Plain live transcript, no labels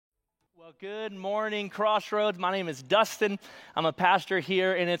Well, good morning, Crossroads. My name is Dustin. I'm a pastor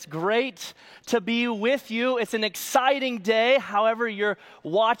here, and it's great to be with you. It's an exciting day, however you're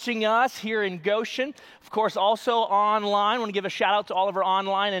watching us here in Goshen. Of course, also online. I want to give a shout out to all of our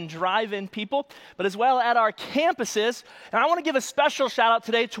online and drive-in people, but as well at our campuses. And I want to give a special shout out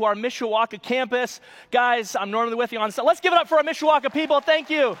today to our Mishawaka campus. Guys, I'm normally with you on Sunday. Let's give it up for our Mishawaka people. Thank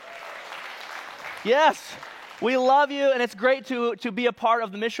you. Yes. We love you, and it's great to be a part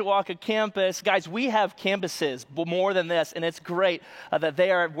of the Mishawaka campus. Guys, we have campuses more than this, and it's great that they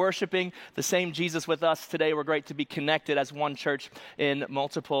are worshiping the same Jesus with us today. We're great to be connected as one church in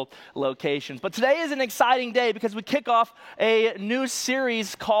multiple locations. But today is an exciting day because we kick off a new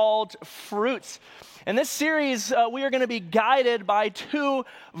series called Fruits. In this series, we are going to be guided by 2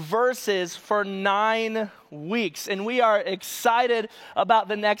 verses for 9 weeks. And we are excited about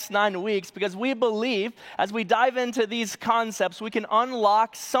the next 9 weeks because we believe as we dive into these concepts, we can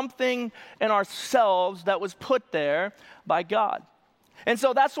unlock something in ourselves that was put there by God. And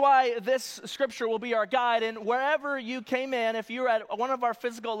so that's why this scripture will be our guide. And wherever you came in, if you're at one of our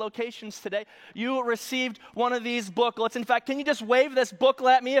physical locations today, you received one of these booklets. In fact, can you just wave this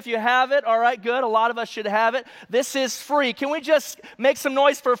booklet at me if you have it? All right, good. A lot of us should have it. This is free. Can we just make some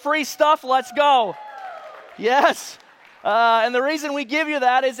noise for free stuff? Let's go. Yes. And the reason we give you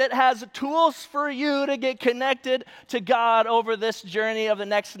that is it has tools for you to get connected to God over this journey of the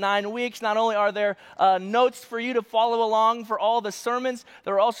next 9 weeks. Not only are there notes for you to follow along for all the sermons,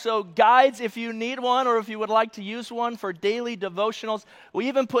 there are also guides if you need one or if you would like to use one for daily devotionals. We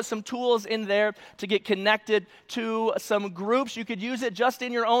even put some tools in there to get connected to some groups. You could use it just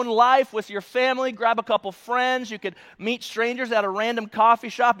in your own life with your family, grab a couple friends. You could meet strangers at a random coffee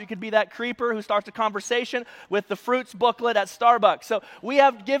shop. You could be that creeper who starts a conversation with the Fruits booklet at Starbucks. So we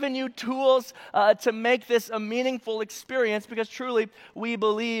have given you tools to make this a meaningful experience because truly we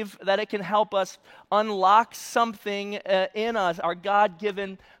believe that it can help us unlock something in us, our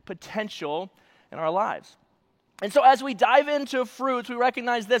God-given potential in our lives. And so as we dive into fruits, we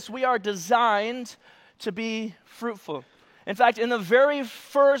recognize this: we are designed to be fruitful. In fact, in the very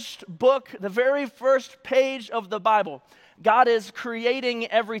first book, the very first page of the Bible, God is creating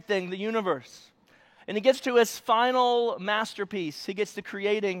everything, the universe. And he gets to his final masterpiece. He gets to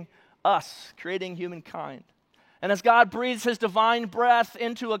creating us, creating humankind. And as God breathes his divine breath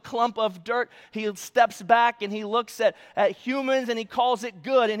into a clump of dirt, he steps back and he looks at humans and he calls it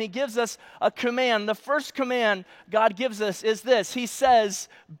good. And he gives us a command. The first command God gives us is this. He says,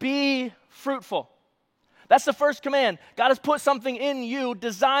 be fruitful. That's the first command. God has put something in you,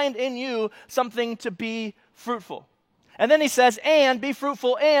 designed in you, something to be fruitful. And then he says, and be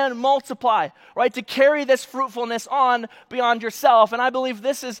fruitful and multiply, right? To carry this fruitfulness on beyond yourself. And I believe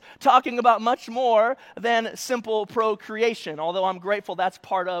this is talking about much more than simple procreation, although I'm grateful that's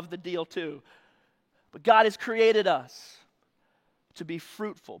part of the deal too. But God has created us to be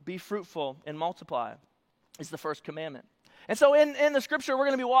fruitful and multiply is the first commandment. And so in the scripture we're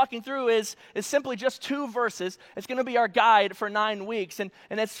going to be walking through is simply just 2 verses. It's going to be our guide for 9 weeks. And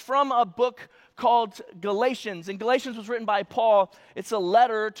it's from a book called Galatians. And Galatians was written by Paul. It's a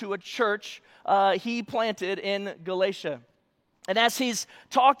letter to a church he planted in Galatia. And as he's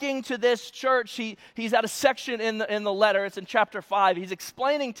talking to this church, he's at a section in the letter. It's in chapter 5. He's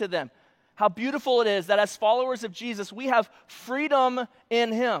explaining to them how beautiful it is that as followers of Jesus, we have freedom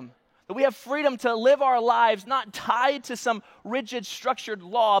in him. That we have freedom to live our lives not tied to some rigid, structured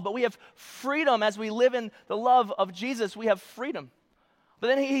law, but we have freedom as we live in the love of Jesus. We have freedom. But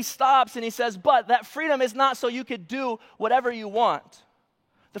then he stops and he says, but that freedom is not so you could do whatever you want.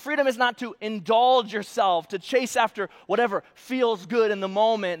 The freedom is not to indulge yourself, to chase after whatever feels good in the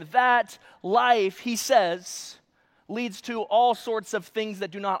moment. That life, he says, leads to all sorts of things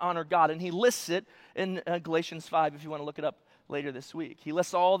that do not honor God. And he lists it in Galatians 5 if you want to look it up later this week. He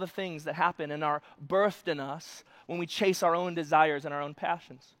lists all the things that happen and are birthed in us when we chase our own desires and our own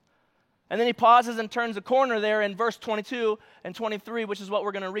passions. And then he pauses and turns a corner there in verse 22 and 23, which is what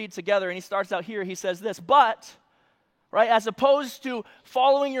we're going to read together. And he starts out here. He says this, but, right, as opposed to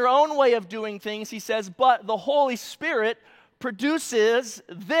following your own way of doing things, he says, but the Holy Spirit produces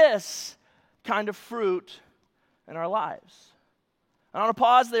this kind of fruit in our lives. I want to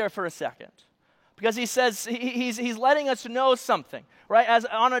pause there for a second. Because he says, he's letting us know something, right? As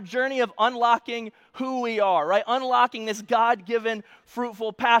on a journey of unlocking who we are, right? Unlocking this God-given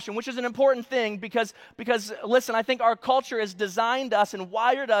fruitful passion, which is an important thing because listen, I think our culture has designed us and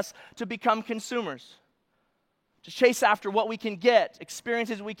wired us to become consumers. To chase after what we can get,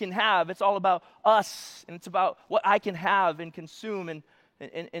 experiences we can have. It's all about us, and it's about what I can have and consume.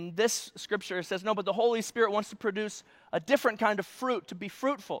 And this scripture says, no, but the Holy Spirit wants to produce a different kind of fruit, to be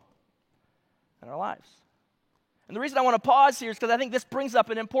fruitful. in our lives. And the reason I want to pause here is because I think this brings up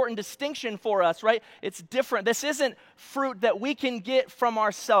an important distinction for us, right? It's different. This isn't fruit that we can get from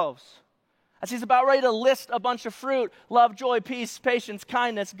ourselves. As he's about ready to list a bunch of fruit, love, joy, peace, patience,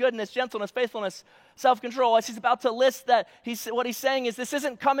 kindness, goodness, gentleness, faithfulness, self-control, as he's about to list that, what he's saying is this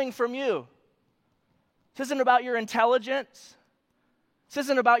isn't coming from you. This isn't about your intelligence. This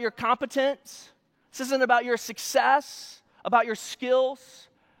isn't about your competence. This isn't about your success, about your skills.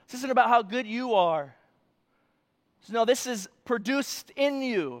 This isn't about how good you are. So no, this is produced in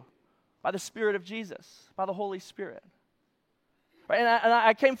you by the Spirit of Jesus, by the Holy Spirit. Right? And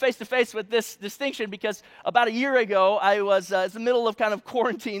I came face to face with this distinction because about a year ago, I was in the middle of kind of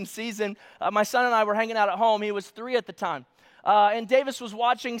quarantine season. My son and I were hanging out at home. He was 3 at the time. And Davis was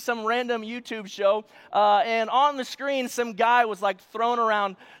watching some random YouTube show, and on the screen, some guy was like throwing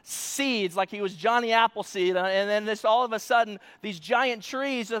around seeds like he was Johnny Appleseed, and then this all of a sudden, these giant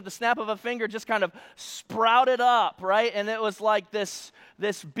trees at the snap of a finger just kind of sprouted up, right? And it was like this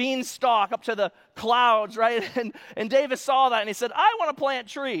beanstalk up to the clouds, right? And Davis saw that, and he said, I want to plant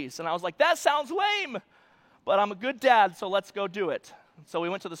trees. And I was like, that sounds lame, but I'm a good dad, so let's go do it. So we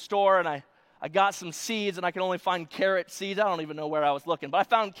went to the store, and I got some seeds, and I could only find carrot seeds. I don't even know where I was looking, but I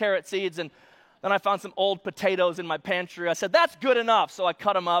found carrot seeds, and then I found some old potatoes in my pantry. I said, that's good enough. So I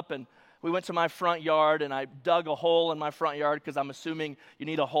cut them up, and we went to my front yard, and I dug a hole in my front yard because I'm assuming you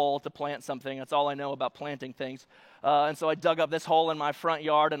need a hole to plant something. That's all I know about planting things. And so I dug up this hole in my front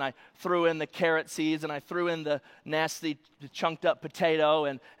yard, and I threw in the carrot seeds, and I threw in the nasty chunked up potato,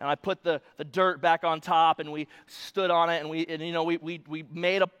 and I put the dirt back on top, and we stood on it, and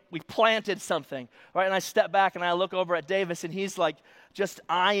we planted something, right? And I step back, and I look over at Davis, and he's like just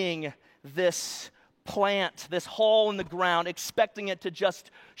eyeing this plant, this hole in the ground, expecting it to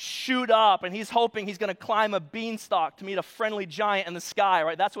just shoot up, and he's hoping he's going to climb a beanstalk to meet a friendly giant in the sky,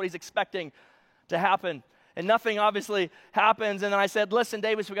 right? That's what he's expecting to happen. And nothing obviously happens. And then I said, listen,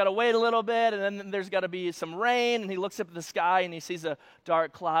 Davis, we got to wait a little bit. And then there's got to be some rain. And he looks up at the sky and he sees a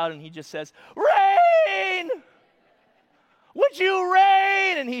dark cloud and he just says, rain! Would you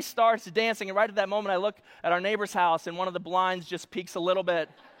rain? And he starts dancing. And right at that moment, I look at our neighbor's house and one of the blinds just peeks a little bit.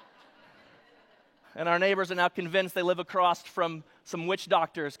 And our neighbors are now convinced they live across from some witch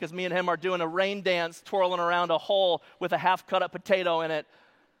doctors because me and him are doing a rain dance twirling around a hole with a half cut up potato in it.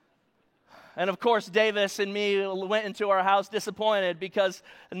 And of course, Davis and me went into our house disappointed because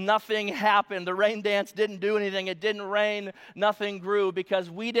nothing happened. The rain dance didn't do anything. It didn't rain. Nothing grew because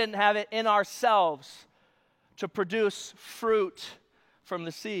we didn't have it in ourselves to produce fruit from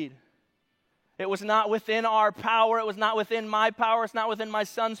the seed. It was not within our power. It was not within my power. It's not within my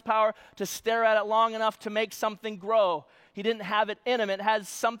son's power to stare at it long enough to make something grow. He didn't have it in him. It has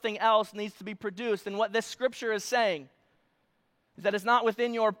something else needs to be produced. And what this scripture is saying is that it's not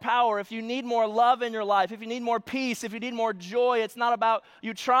within your power. If you need more love in your life, if you need more peace, if you need more joy, it's not about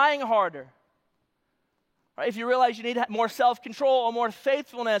you trying harder. Right? If you realize you need more self-control or more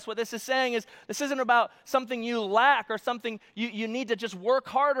faithfulness, what this is saying is this isn't about something you lack or something you need to just work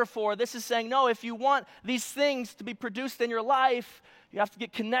harder for. This is saying, no, if you want these things to be produced in your life, you have to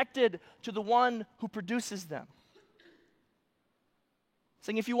get connected to the one who produces them.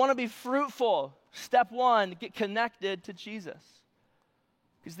 Saying if you want to be fruitful, step one, get connected to Jesus.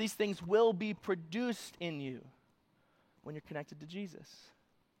 Because these things will be produced in you when you're connected to Jesus.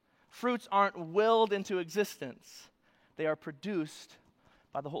 Fruits aren't willed into existence. They are produced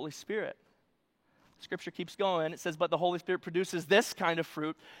by the Holy Spirit. Scripture keeps going. It says, but the Holy Spirit produces this kind of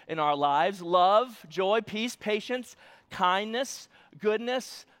fruit in our lives: love, joy, peace, patience, kindness,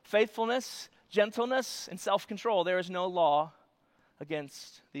 goodness, faithfulness, gentleness, and self-control. There is no law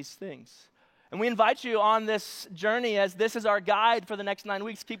against these things. And we invite you on this journey as this is our guide for the next 9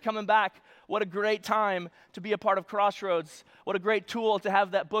 weeks. Keep coming back. What a great time to be a part of Crossroads. What a great tool to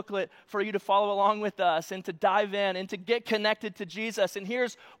have that booklet for you to follow along with us and to dive in and to get connected to Jesus. And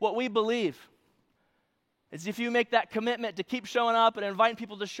here's what we believe. Is if you make that commitment to keep showing up and inviting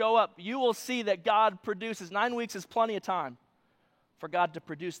people to show up, you will see that God produces. 9 weeks is plenty of time for God to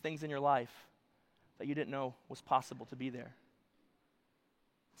produce things in your life that you didn't know was possible to be there.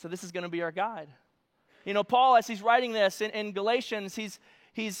 So this is going to be our guide. You know, Paul, as he's writing this in Galatians,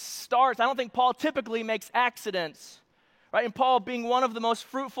 he starts, I don't think Paul typically makes accidents, right? And Paul, being one of the most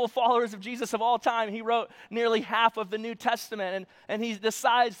fruitful followers of Jesus of all time, he wrote nearly half of the New Testament, and he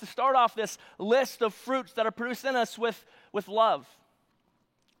decides to start off this list of fruits that are produced in us with love.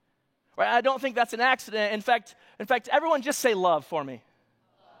 Right? I don't think that's an accident. In fact, everyone just say love for me.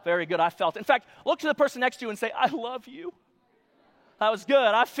 Very good, I felt it. In fact, look to the person next to you and say, I love you. That was good.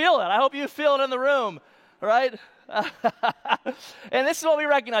 I feel it. I hope you feel it in the room, right? And this is what we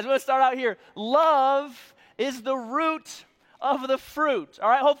recognize. We're going to start out here. Love is the root of the fruit. All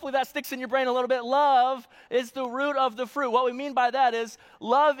right, hopefully that sticks in your brain a little bit. Love is the root of the fruit. What we mean by that is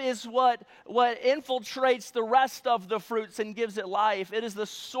love is what infiltrates the rest of the fruits and gives it life. It is the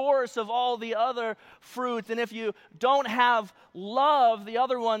source of all the other fruits. And if you don't have love, the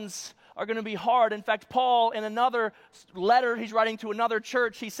other ones are going to be hard. In fact, Paul, in another letter he's writing to another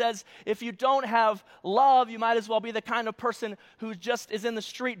church, he says, if you don't have love, you might as well be the kind of person who just is in the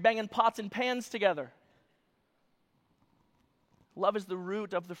street banging pots and pans together. Love is the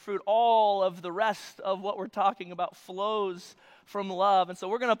root of the fruit. All of the rest of what we're talking about flows from love. And so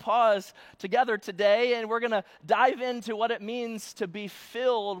we're going to pause together today, and we're going to dive into what it means to be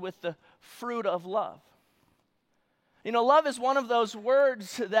filled with the fruit of love. You know, love is one of those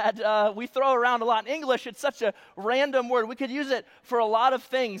words that we throw around a lot. In English, it's such a random word. We could use it for a lot of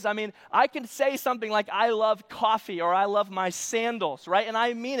things. I mean, I can say something like, I love coffee, or I love my sandals, right? And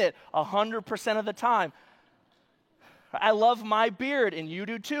I mean it 100% of the time. I love my beard, and you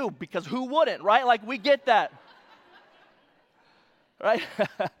do too, because who wouldn't, right? Like, we get that. Right?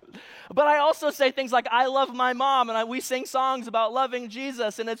 But I also say things like, I love my mom, and we sing songs about loving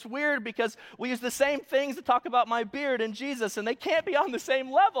Jesus, and it's weird because we use the same things to talk about my beard and Jesus, and they can't be on the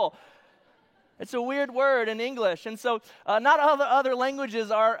same level. It's a weird word in English, and so not all the other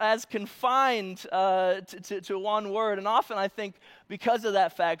languages are as confined to one word, and often I think because of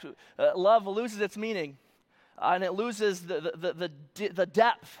that fact, love loses its meaning. And it loses the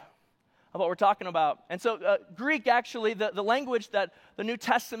depth of what we're talking about. And so Greek, actually, the language that the New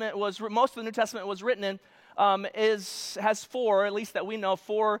Testament most of the New Testament was written in, has four, at least that we know,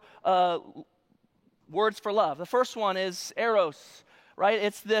 four words for love. The first one is eros, right?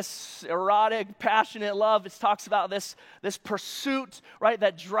 It's this erotic, passionate love. It talks about this pursuit, right,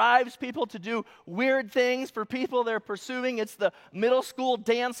 that drives people to do weird things for people they're pursuing. It's the middle school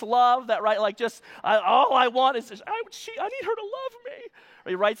dance love that, right, like just, all I want is, I need her to love me. Or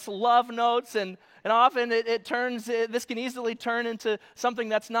he writes love notes, and often this can easily turn into something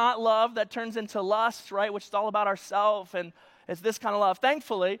that's not love, that turns into lust, right, which is all about ourselves, and it's this kind of love.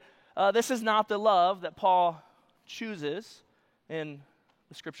 Thankfully, this is not the love that Paul chooses in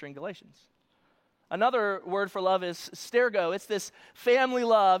the scripture in Galatians. Another word for love is stergo. It's this family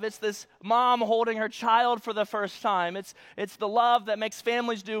love. It's this mom holding her child for the first time. It's the love that makes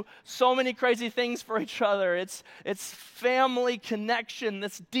families do so many crazy things for each other. It's family connection,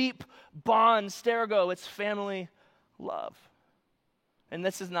 this deep bond, stergo. It's family love. And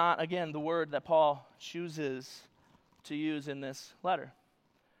this is not, again, the word that Paul chooses to use in this letter.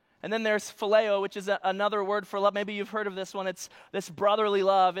 And then there's phileo, which is another word for love. Maybe you've heard of this one. It's this brotherly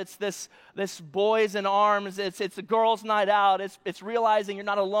love. It's this boys in arms. It's a girls' night out. It's realizing you're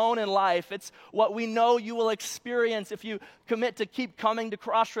not alone in life. It's what we know you will experience if you commit to keep coming to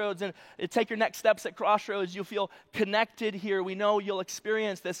Crossroads and take your next steps at Crossroads. You'll feel connected here. We know you'll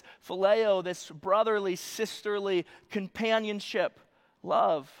experience this phileo, this brotherly, sisterly companionship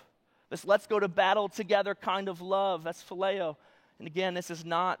love. This let's go to battle together kind of love. That's phileo. And again, this is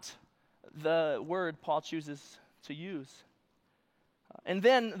not the word Paul chooses to use. And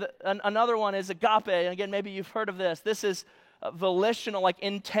then another one is agape. And again, maybe you've heard of this. This is volitional, like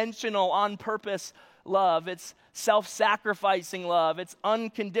intentional, on purpose love. It's self-sacrificing love. It's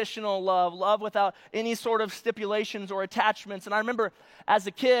unconditional love, love without any sort of stipulations or attachments. And I remember as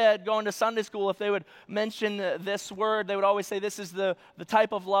a kid going to Sunday school, if they would mention this word, they would always say this is the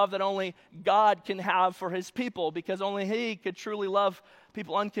type of love that only God can have for his people, because only he could truly love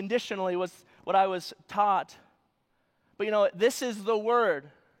people unconditionally, was what I was taught. But you know, this is the word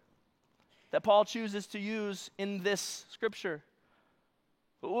that Paul chooses to use in this scripture.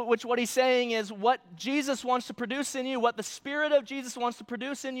 Which what he's saying is what Jesus wants to produce in you, what the Spirit of Jesus wants to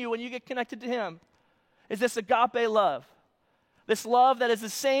produce in you when you get connected to him, is this agape love. This love that is the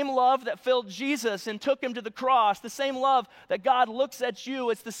same love that filled Jesus and took him to the cross, the same love that God looks at you.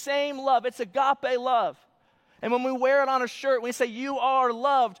 It's the same love. It's agape love. And when we wear it on a shirt, we say, you are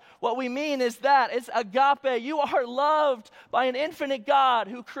loved. What we mean is that. It's agape. You are loved by an infinite God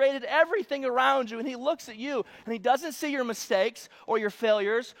who created everything around you. And he looks at you, and he doesn't see your mistakes or your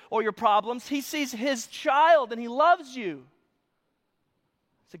failures or your problems. He sees his child, and he loves you.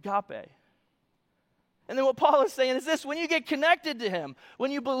 It's agape. And then what Paul is saying is this: when you get connected to him,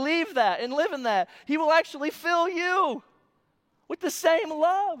 when you believe that and live in that, he will actually fill you with the same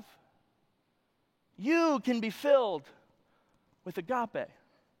love. You can be filled with agape,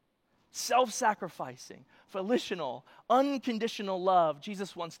 self-sacrificing, volitional, unconditional love.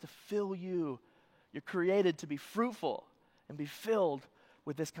 Jesus wants to fill you. You're created to be fruitful and be filled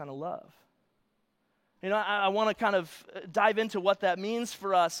with this kind of love. I want to kind of dive into what that means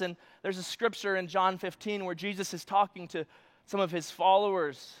for us. And there's a scripture in John 15 where Jesus is talking to some of his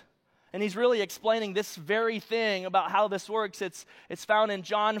followers. And he's really explaining this very thing about how this works. It's found in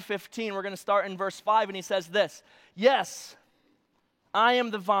John 15. We're going to start in verse 5. And he says this, "Yes, I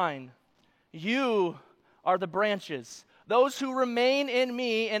am the vine. You are the branches. Those who remain in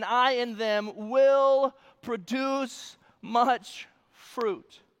me and I in them will produce much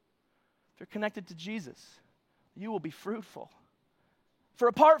fruit." If you're connected to Jesus, you will be fruitful. "For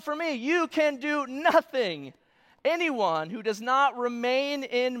apart from me, you can do nothing. Anyone who does not remain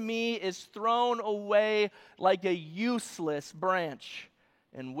in me is thrown away like a useless branch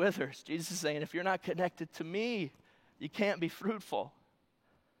and withers." Jesus is saying, if you're not connected to me, you can't be fruitful.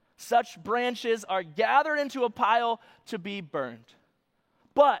 "Such branches are gathered into a pile to be burned.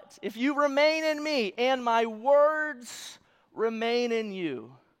 But if you remain in me and my words remain in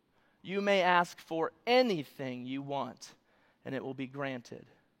you, you may ask for anything you want, and it will be granted.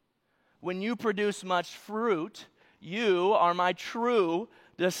 When you produce much fruit, you are my true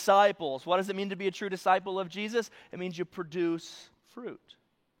disciples." What does it mean to be a true disciple of Jesus? It means you produce fruit.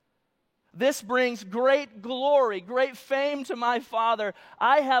 "This brings great glory, great fame to my Father.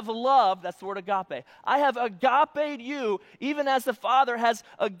 I have loved," that's the word agape, "I have agaped you, even as the Father has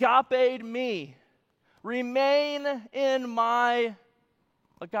agaped me. Remain in my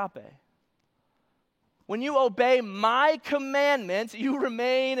agape. When you obey my commandments, you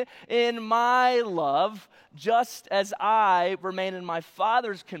remain in my love, just as I remain in my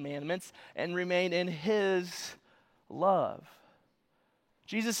Father's commandments and remain in his love."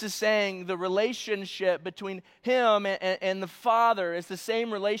 Jesus is saying the relationship between him and the Father is the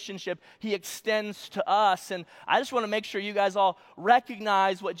same relationship he extends to us. And I just want to make sure you guys all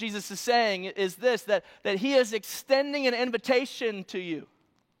recognize what Jesus is saying is this, that he is extending an invitation to you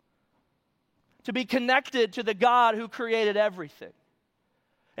to be connected to the God who created everything.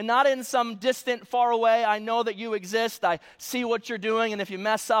 And not in some distant, far away, I know that you exist, I see what you're doing, and if you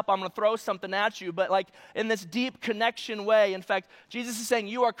mess up, I'm going to throw something at you. But like in this deep connection way, in fact, Jesus is saying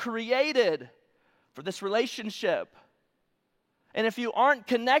you are created for this relationship. And if you aren't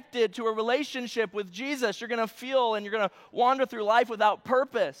connected to a relationship with Jesus, you're going to feel and you're going to wander through life without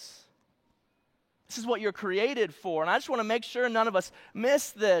purpose. This is what you're created for. And I just want to make sure none of us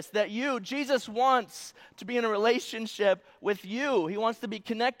miss this, that Jesus wants to be in a relationship with you. He wants to be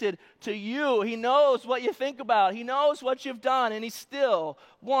connected to you. He knows what you think about. He knows what you've done, and he still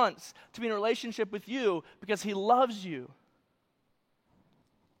wants to be in a relationship with you because he loves you.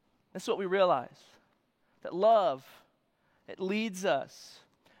 That's what we realize, that love, it leads us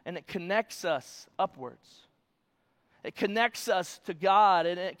and it connects us upwards. It connects us to God,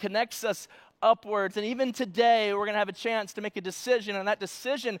 and it connects us upwards. And even today, we're going to have a chance to make a decision, and that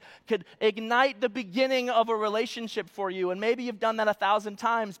decision could ignite the beginning of a relationship for you. And maybe you've done that 1,000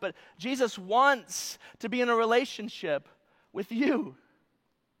 times, but Jesus wants to be in a relationship with you.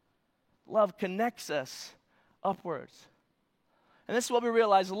 Love connects us upwards. And this is what we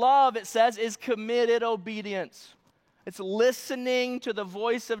realize. Love, it says, is committed obedience. It's listening to the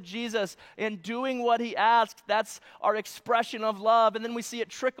voice of Jesus and doing what he asks. That's our expression of love. And then we see it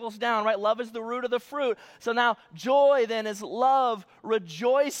trickles down, right? Love is the root of the fruit. So now joy then is love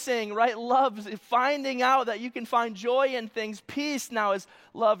rejoicing, right? Love is finding out that you can find joy in things. Peace now is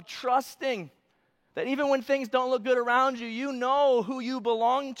love trusting that even when things don't look good around you, you know who you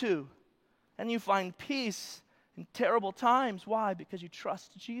belong to. And you find peace in terrible times. Why? Because you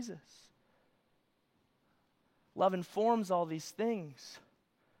trust Jesus. Love informs all these things.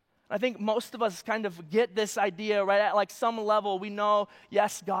 I think most of us kind of get this idea, right? At like some level, we know,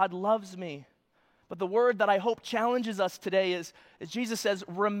 yes, God loves me. But the word that I hope challenges us today is Jesus says,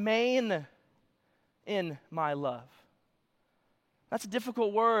 remain in my love. That's a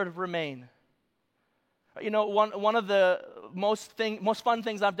difficult word, remain. You know, one of the most fun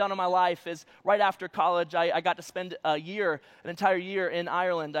things I've done in my life is right after college, I got to spend an entire year in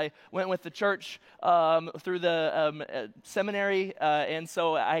Ireland. I went with the church through the seminary, and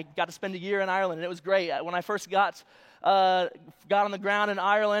so I got to spend a year in Ireland, and it was great. When I first got on the ground in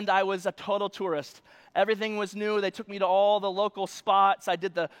Ireland, I was a total tourist. Everything was new. They took me to all the local spots. I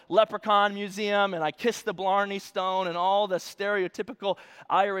did the Leprechaun Museum, and I kissed the Blarney Stone and all the stereotypical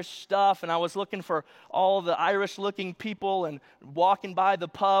Irish stuff, and I was looking for all the Irish-looking people and walking by the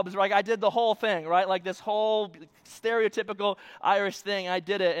pubs. Like, I did the whole thing, right? Like this whole stereotypical Irish thing. I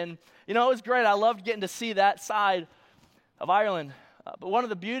did it, and, you know, it was great. I loved getting to see that side of Ireland. But one of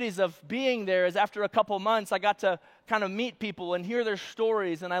the beauties of being there is after a couple months, I got to kind of meet people and hear their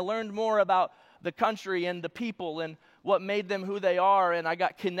stories, and I learned more about the country and the people and what made them who they are, and I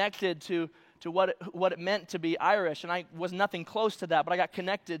got connected to to what it meant to be Irish. And I was nothing close to that, but I got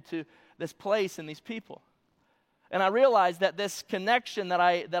connected to this place and these people. And I realized that this connection that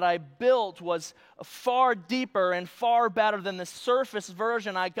I built was far deeper and far better than the surface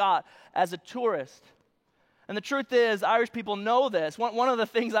version I got as a tourist. And the truth is, Irish people know this. One of the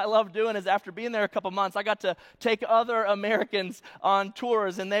things I love doing is after being there a couple months, I got to take other Americans on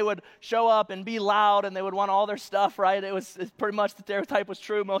tours, and they would show up and be loud, and they would want all their stuff, right? It's pretty much the stereotype was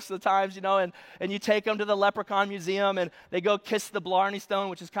true most of the times, and you take them to the Leprechaun Museum, and they go kiss the Blarney Stone,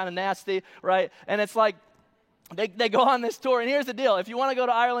 which is kind of nasty, right? And it's like, They go on this tour, and here's the deal. If you want to go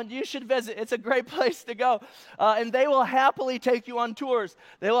to Ireland, you should visit. It's a great place to go. And they will happily take you on tours.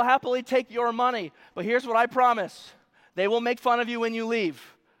 They will happily take your money. But here's what I promise. They will make fun of you when you leave.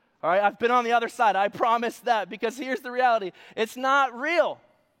 All right? I've been on the other side. I promise that, because here's the reality. It's not real.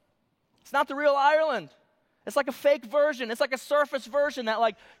 It's not the real Ireland. It's like a fake version. It's like a surface version that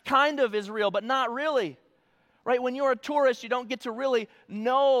like kind of is real, but not really. Right, when you're a tourist, you don't get to really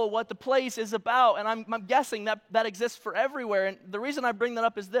know what the place is about. And I'm guessing that exists for everywhere. And the reason I bring that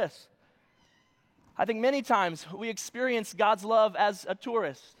up is this. I think many times we experience God's love as a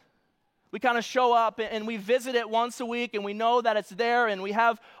tourist. We kind of show up and we visit it once a week, and we know that it's there, and we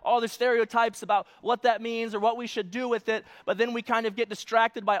have all the stereotypes about what that means or what we should do with it. But then we kind of get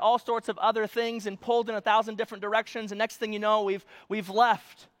distracted by all sorts of other things and pulled in 1,000 different directions. And next thing you know, we've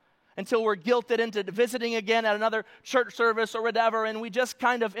left. Until we're guilted into visiting again at another church service or whatever, and we just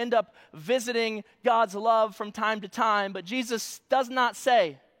kind of end up visiting God's love from time to time. But Jesus does not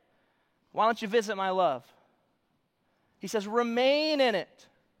say, why don't you visit my love? He says, remain in it.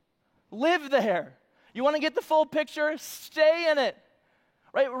 Live there. You want to get the full picture? Stay in it.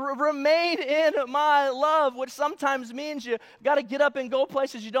 Right? Remain in my love, which sometimes means you got to get up and go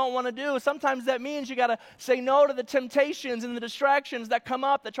places you don't want to do. Sometimes that means you got to say no to the temptations and the distractions that come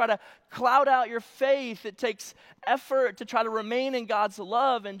up that try to cloud out your faith. It takes effort to try to remain in God's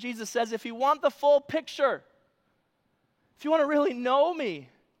love. And Jesus says, if you want the full picture, if you want to really know me,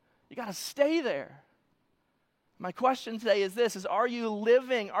 you got to stay there. My question today is this, are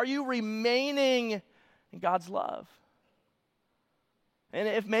you remaining in God's love? And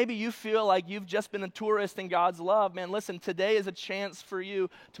if maybe you feel like you've just been a tourist in God's love, man, listen, today is a chance for you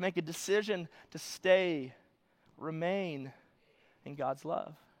to make a decision to stay, remain in God's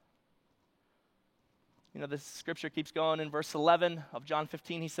love. This scripture keeps going in verse 11 of John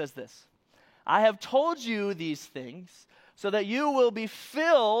 15. He says this, I have told you these things so that you will be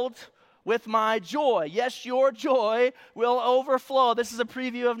filled with my joy. Yes, your joy will overflow. This is a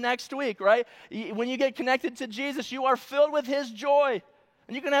preview of next week, right? When you get connected to Jesus, you are filled with his joy.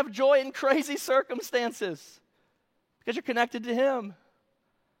 And you can have joy in crazy circumstances because you're connected to him.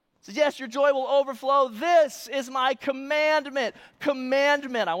 So yes, your joy will overflow. This is my commandment.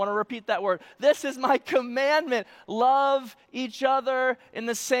 Commandment. I want to repeat that word. This is my commandment. Love each other in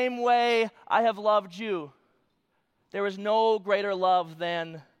the same way I have loved you. There is no greater love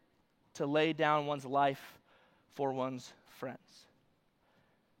than to lay down one's life for one's friends.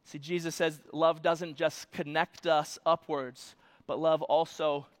 See, Jesus says love doesn't just connect us upwards, but love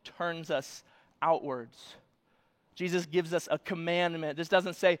also turns us outwards. Jesus gives us a commandment. This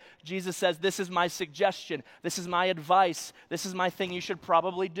doesn't say, Jesus says, this is my suggestion, this is my advice, this is my thing you should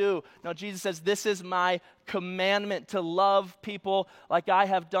probably do. No, Jesus says, this is my commandment to love people like I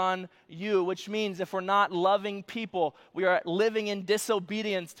have done you, which means if we're not loving people, we are living in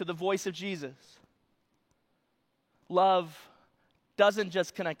disobedience to the voice of Jesus. Love doesn't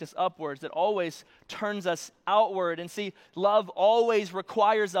just connect us upwards, it always turns us outward. And see, love always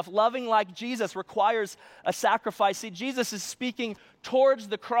requires us. Loving like Jesus requires a sacrifice. See, Jesus is speaking towards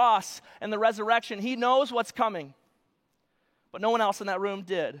the cross and the resurrection. He knows what's coming, but no one else in that room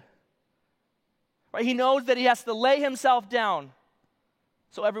did. Right? He knows that he has to lay himself down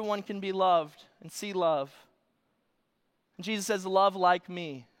so everyone can be loved and see love. And Jesus says, love like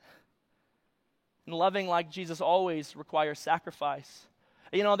me. And loving like Jesus always requires sacrifice.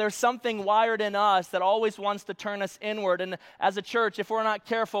 There's something wired in us that always wants to turn us inward. And as a church, if we're not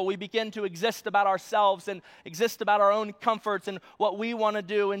careful, we begin to exist about ourselves and exist about our own comforts and what we want to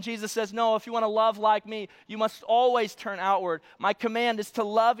do. And Jesus says, no, if you want to love like me, you must always turn outward. My command is to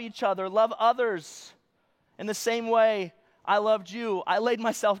love each other, love others in the same way I loved you. I laid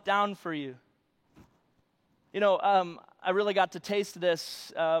myself down for you. I really got to taste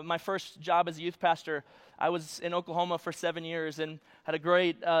this. My first job as a youth pastor, I was in Oklahoma for 7 years, and had a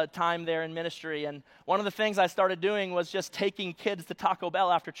great time there in ministry. And one of the things I started doing was just taking kids to Taco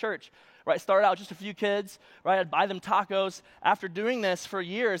Bell after church. Right, started out just a few kids, right? I'd buy them tacos. After doing this for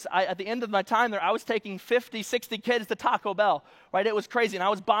years, at the end of my time there, I was taking 50, 60 kids to Taco Bell, right? It was crazy. And I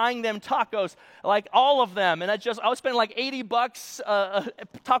was buying them tacos, like all of them. And I was spending like $80.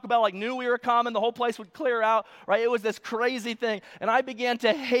 Taco Bell like knew we were coming. The whole place would clear out, right? It was this crazy thing. And I began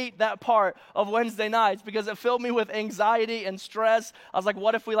to hate that part of Wednesday nights because it filled me with anxiety and stress. I was like,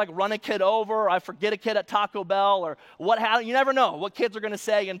 what if we like run a kid over, or I forget a kid at Taco Bell, or what happened? You never know what kids are going to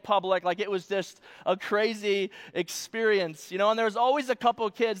say in public. Like, it was just a crazy experience, and there's always a couple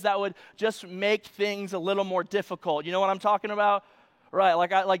of kids that would just make things a little more difficult. You know what I'm talking about? Right,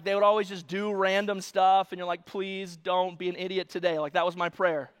 like they would always just do random stuff, and you're like, please don't be an idiot today. Like, that was my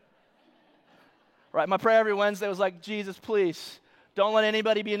prayer. Right, my prayer every Wednesday was like, Jesus, please, don't let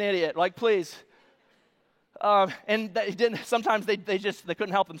anybody be an idiot. Like, please. And they didn't. Sometimes they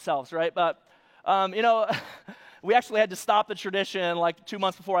couldn't help themselves, right? But, we actually had to stop the tradition like 2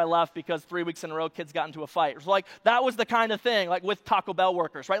 months before I left because 3 weeks in a row kids got into a fight. It was like, that was the kind of thing, like with Taco Bell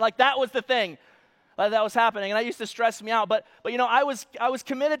workers, right? Like, that was the thing that was happening, and that used to stress me out. But I was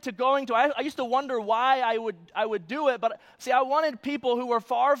committed to going to. I used to wonder why I would do it. But see, I wanted people who were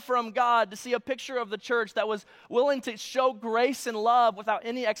far from God to see a picture of the church that was willing to show grace and love without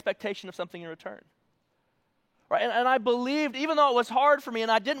any expectation of something in return. Right? And I believed, even though it was hard for me and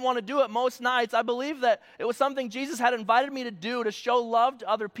I didn't want to do it most nights, I believed that it was something Jesus had invited me to do to show love to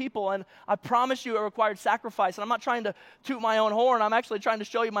other people. And I promise you it required sacrifice. And I'm not trying to toot my own horn. I'm actually trying to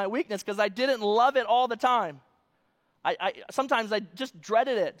show you my weakness because I didn't love it all the time. Sometimes I just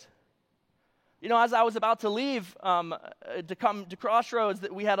dreaded it. As I was about to leave to come to Crossroads,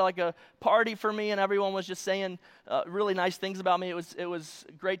 that we had like a party for me, and everyone was just saying really nice things about me. It was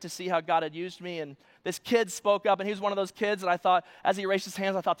great to see how God had used me. And this kid spoke up, and he was one of those kids that I thought, as he raised his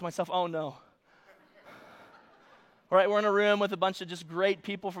hands, I thought to myself, oh no. All right, we're in a room with a bunch of just great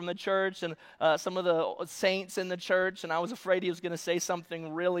people from the church and some of the saints in the church, and I was afraid he was going to say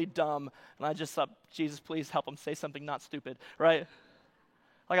something really dumb. And I just thought, Jesus, please help him say something not stupid, right?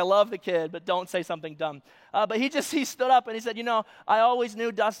 Like, I love the kid, but don't say something dumb. But he stood up and he said, I always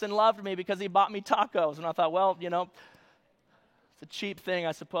knew Dustin loved me because he bought me tacos. And I thought, well, it's a cheap thing,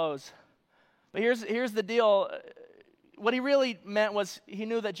 I suppose. But here's the deal. What he really meant was he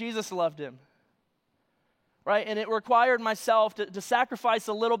knew that Jesus loved him. Right? And it required myself to sacrifice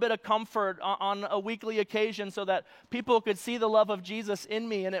a little bit of comfort on a weekly occasion so that people could see the love of Jesus in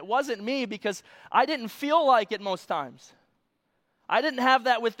me. And it wasn't me because I didn't feel like it most times. I didn't have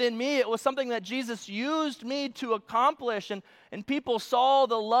that within me. It was something that Jesus used me to accomplish. And people saw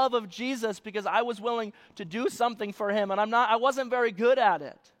the love of Jesus because I was willing to do something for him. And I wasn't very good at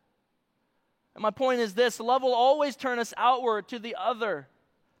it. And my point is this: love will always turn us outward to the other.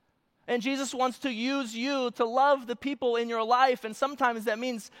 And Jesus wants to use you to love the people in your life. And sometimes that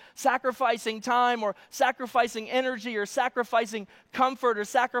means sacrificing time or sacrificing energy or sacrificing comfort or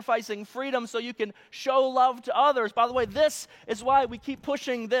sacrificing freedom so you can show love to others. By the way, this is why we keep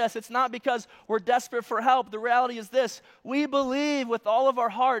pushing this. It's not because we're desperate for help. The reality is this: we believe with all of our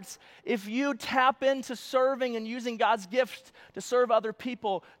hearts, if you tap into serving and using God's gift to serve other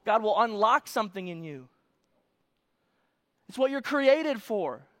people, God will unlock something in you. It's what you're created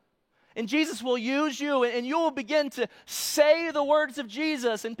for. And Jesus will use you, and you will begin to say the words of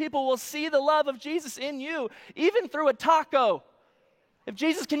Jesus, and people will see the love of Jesus in you, even through a taco. If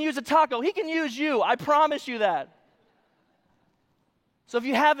Jesus can use a taco, he can use you. I promise you that. So if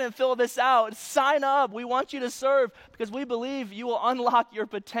you haven't filled this out, sign up. We want you to serve because we believe you will unlock your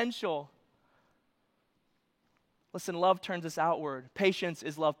potential. Listen, love turns us outward. Patience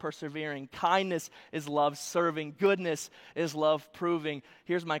is love persevering. Kindness is love serving. Goodness is love proving.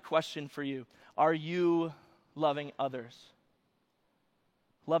 Here's my question for you. Are you loving others?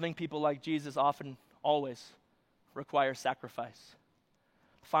 Loving people like Jesus often, always requires sacrifice.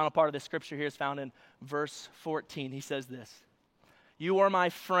 The final part of the scripture here is found in verse 14. He says this: "You are my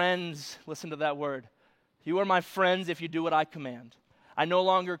friends." Listen to that word. "You are my friends if you do what I command. I no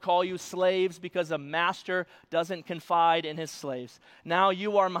longer call you slaves because a master doesn't confide in his slaves. Now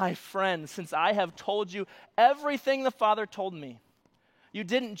you are my friends, since I have told you everything the Father told me. You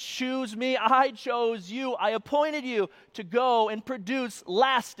didn't choose me, I chose you. I appointed you to go and produce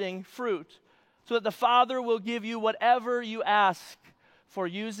lasting fruit, so that the Father will give you whatever you ask for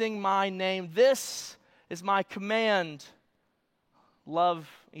using my name. This is my command. Love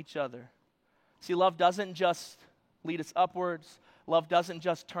each other." See, love doesn't just lead us upwards. Love doesn't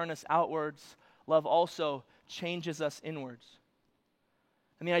just turn us outwards. Love also changes us inwards.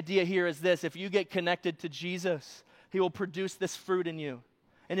 And the idea here is this: if you get connected to Jesus, He will produce this fruit in you.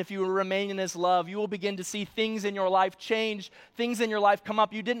 And if you remain in His love, you will begin to see things in your life change, things in your life come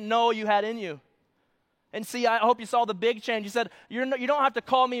up you didn't know you had in you. And see, I hope you saw the big change. You said, you don't have to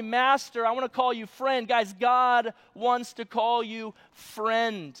call me master. I want to call you friend. Guys, God wants to call you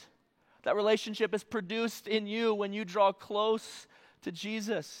friend. That relationship is produced in you when you draw close to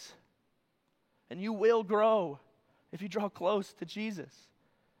Jesus. And you will grow if you draw close to Jesus.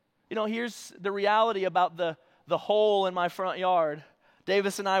 You know, here's the reality about the hole in my front yard.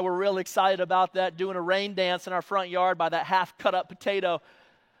 Davis and I were real excited about that, doing a rain dance in our front yard by that half cut up potato.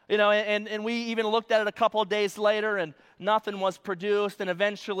 You know, and we even looked at it a couple of days later and nothing was produced, and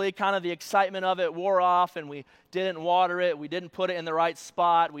eventually kind of the excitement of it wore off, and we didn't water it, we didn't put it in the right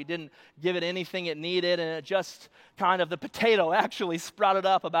spot, we didn't give it anything it needed, and it just kind of, the potato actually sprouted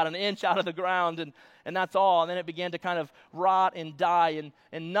up about an inch out of the ground, and that's all. And then it began to kind of rot and die,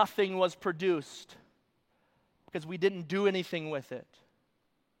 and nothing was produced because we didn't do anything with it.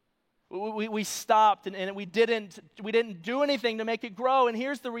 We stopped and we didn't do anything to make it grow. And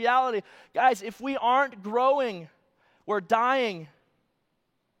here's the reality. Guys, if we aren't growing, we're dying.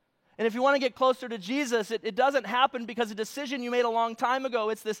 And if you want to get closer to Jesus, it doesn't happen because a decision you made a long time ago.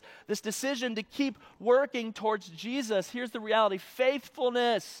 It's this decision to keep working towards Jesus. Here's the reality.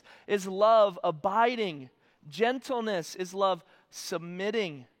 Faithfulness is love abiding. Gentleness is love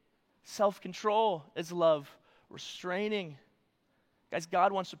submitting. Self-control is love restraining. Guys,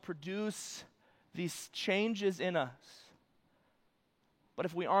 God wants to produce these changes in us. But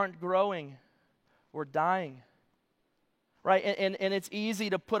if we aren't growing, we're dying. Right? And it's easy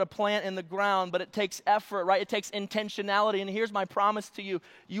to put a plant in the ground, but it takes effort, right? It takes intentionality. And here's my promise to you.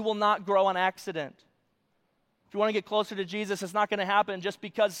 You will not grow on accident. If you want to get closer to Jesus, it's not going to happen just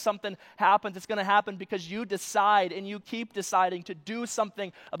because something happens. It's going to happen because you decide and you keep deciding to do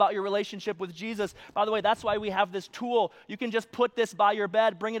something about your relationship with Jesus. By the way, that's why we have this tool. You can just put this by your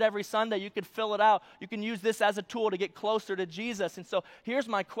bed, bring it every Sunday. You can fill it out. You can use this as a tool to get closer to Jesus. And so here's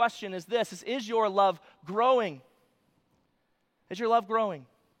my question is this, is your love growing? Is your love growing?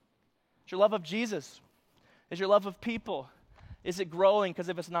 Is your love of Jesus? Is your love of people? Is it growing? Because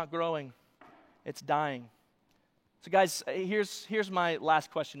if it's not growing, it's dying. So guys, here's my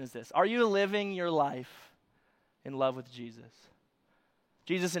last question is this. Are you living your life in love with Jesus?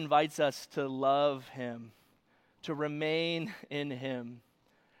 Jesus invites us to love Him, to remain in Him.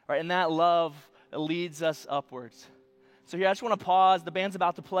 Right? And that love leads us upwards. So here, I just want to pause. The band's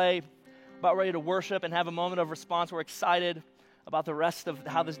about to play, about ready to worship and have a moment of response. We're excited about the rest of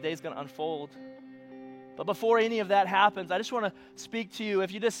how this day is going to unfold. But before any of that happens, I just want to speak to you.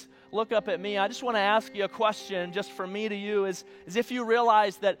 If you just look up at me, I just want to ask you a question just from me to you is if you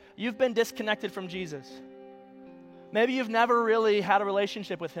realize that you've been disconnected from Jesus. Maybe you've never really had a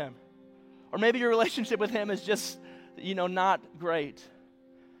relationship with Him. Or maybe your relationship with Him is just, not great.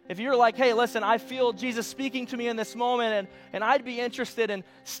 If you're like, hey, listen, I feel Jesus speaking to me in this moment, and I'd be interested in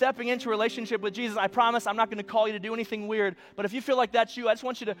stepping into a relationship with Jesus, I promise I'm not going to call you to do anything weird. But if you feel like that's you, I just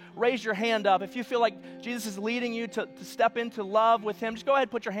want you to raise your hand up. If you feel like Jesus is leading you to step into love with Him, just go ahead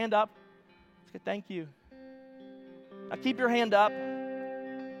and put your hand up. Say, thank you. Now keep your hand up.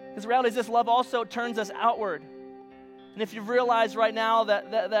 Because the reality is this love also turns us outward. And if you've realized right now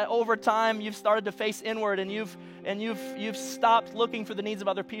that over time you've started to face inward and you've stopped looking for the needs of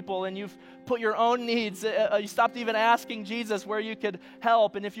other people and you've put your own needs, you stopped even asking Jesus where you could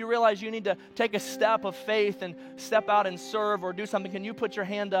help. And if you realize you need to take a step of faith and step out and serve or do something, can you put your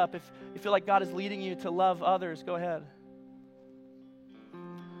hand up? If you feel like God is leading you to love others, go ahead.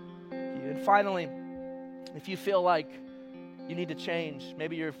 And finally, if you feel like you need to change,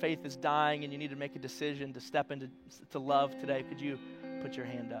 maybe your faith is dying and you need to make a decision to step into love today, could you put your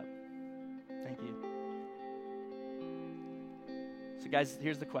hand up? Thank you. So guys,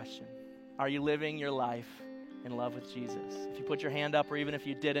 here's the question. Are you living your life in love with Jesus? If you put your hand up or even if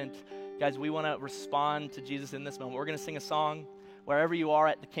you didn't, guys, we want to respond to Jesus in this moment. We're going to sing a song wherever you are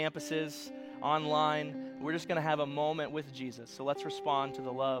at the campuses, online. We're just going to have a moment with Jesus. So let's respond to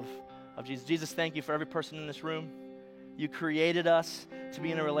the love of Jesus. Jesus, thank you for every person in this room. You created us to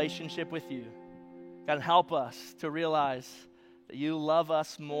be in a relationship with you. God, help us to realize that you love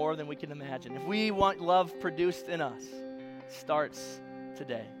us more than we can imagine. If we want love produced in us, it starts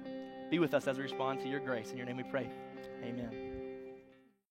today. Be with us as we respond to your grace. In your name we pray. Amen.